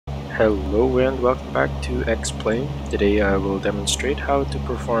Hello and welcome back to X-Plane. Today I will demonstrate how to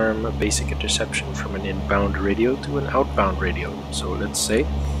perform a basic interception from an inbound radial to an outbound radial. So let's say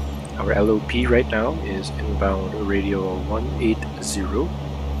our LOP right now is inbound radial 180.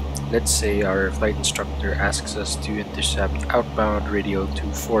 Let's say our flight instructor asks us to intercept outbound radial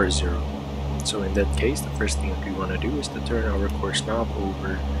 240. So in that case, the first thing that we want to do is to turn our course knob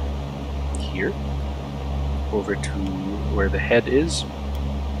over here, over to where the head is.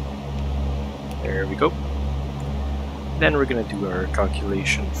 There we go. Then we're going to do our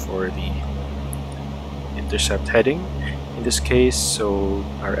calculation for the intercept heading. In this case, so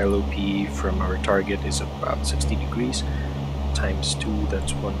our LOP from our target is about 60 degrees times 2,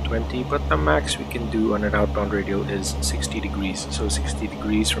 that's 120, but the max we can do on an outbound radial is 60 degrees. So 60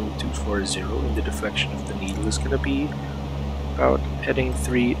 degrees from 240 in the deflection of the needle is going to be about heading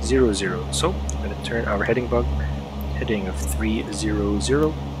 300. So I'm going to turn our heading bug, heading of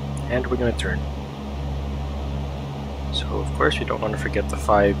 300, and we're going to turn. So of course we don't want to forget the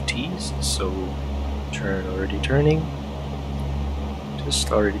 5 T's, so turn, already turning, twist,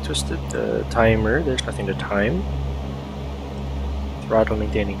 already twisted, the timer, there's nothing to time, throttle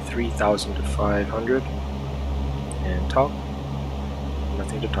maintaining 3,500, and talk,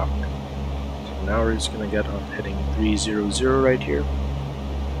 nothing to talk. So now we're just going to get on heading 300 right here,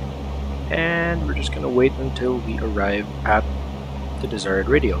 and we're just going to wait until we arrive at the desired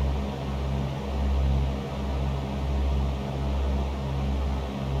radial.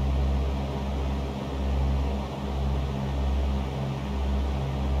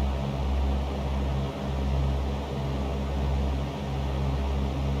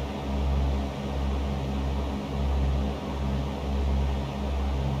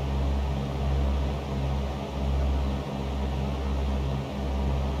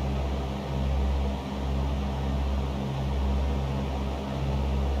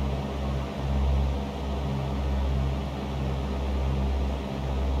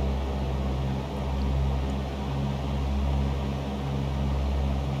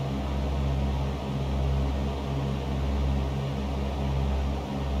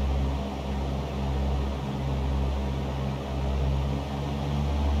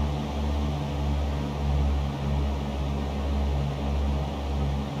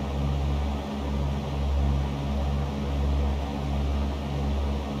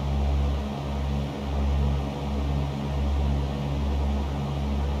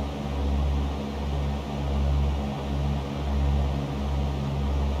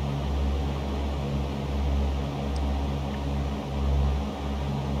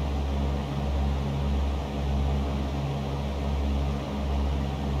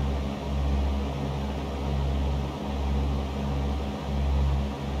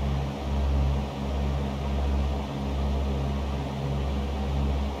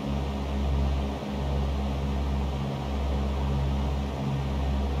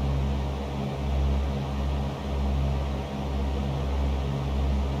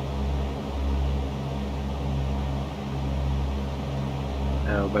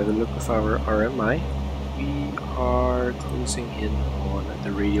 Now, by the look of our RMI, we are closing in on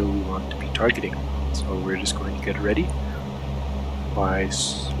the radial we want to be targeting. So we're just going to get ready by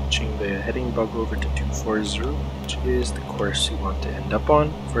switching the heading bug over to 240, which is the course we want to end up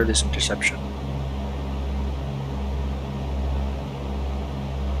on for this interception.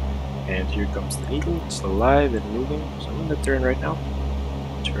 And here comes the needle, it's alive and moving, so I'm going to turn right now.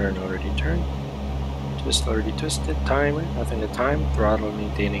 Turn, already turned. Twist, already twisted, timer, nothing to time, throttle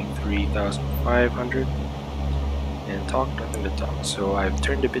maintaining 3,500, and talk, nothing to talk. So I've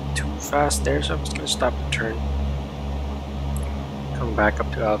turned a bit too fast there, so I'm just going to stop the turn, come back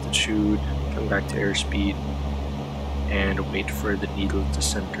up to altitude, come back to airspeed, and wait for the needle to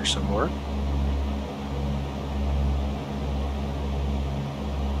center some more.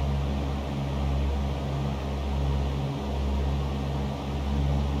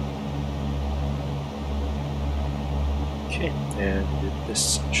 Okay, and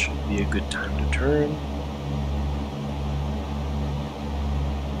this should be a good time to turn.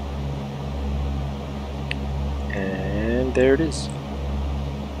 And there it is.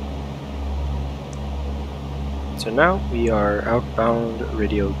 So now we are outbound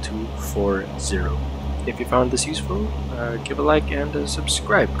radial 240. If you found this useful, give a like and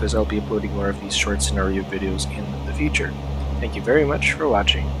subscribe, because I'll be uploading more of these short scenario videos in the future. Thank you very much for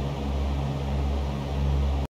watching.